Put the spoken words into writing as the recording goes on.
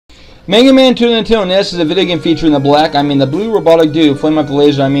Mega Man 2 Nintendo NES is a video game featuring the black, the blue robotic dude, flame up the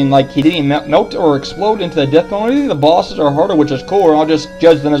laser, like he didn't melt or explode into the death penalty. The bosses are harder, which is cool, and I'll just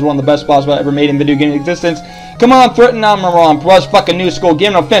judge them as one of the best bosses ever made in video game existence. Come on, threaten I'm wrong, plus fucking new school,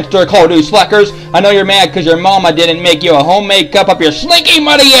 give no offense to our Call of Duty slackers. I know you're mad because your mama didn't make you a homemade cup up your slinky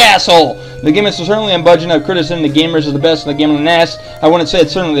muddy asshole. The game is certainly on budget of criticism. The gamers is the best in the game on the NES. I wouldn't say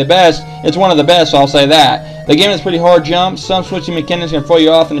it's certainly the best. It's one of the best, so I'll say that. The game is pretty hard jumps. Some switching mechanics can throw you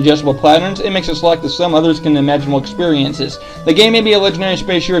off in adjustable patterns. It makes it select that some others can imaginable experiences. The game may be a legendary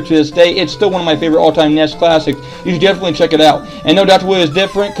space shooter to this day. It's still one of my favorite all-time NES classics. You should definitely check it out. And no doubt the way is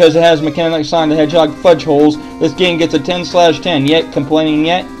different because it has mechanics like Sonic the Hedgehog fudge holes. This game gets a 10/10. Yet complaining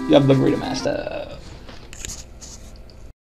yet? You have the Burrito Master.